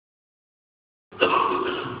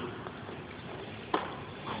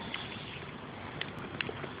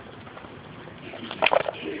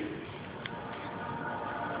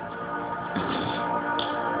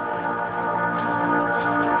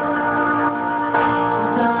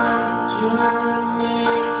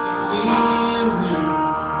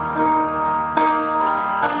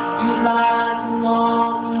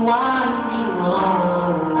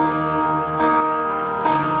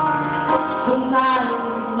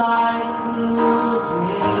Sometimes life losing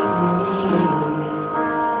me.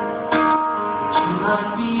 You might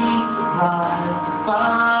be surprised to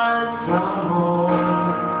find someone.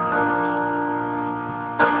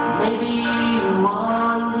 Maybe you're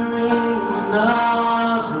wandering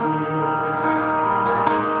another.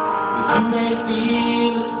 You may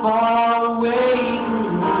feel as far away from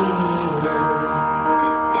me.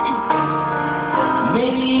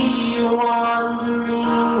 Maybe you're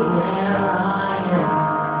wondering where I am.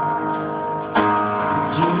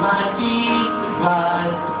 You might be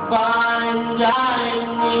surprised to find I'm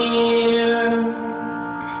near.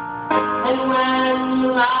 And when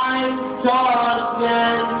life tossed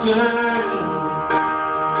and turning,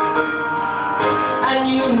 and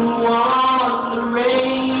you want the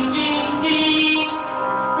raging deep,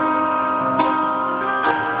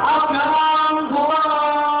 I'll come along the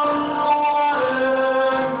water,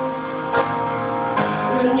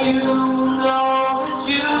 when you know that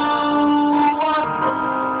you want.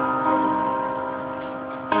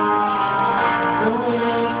 The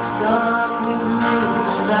wind's coming through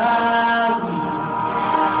the valley,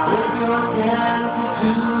 if you're tempted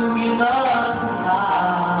to give up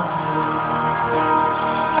tonight,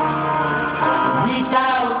 reach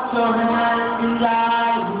out your hand.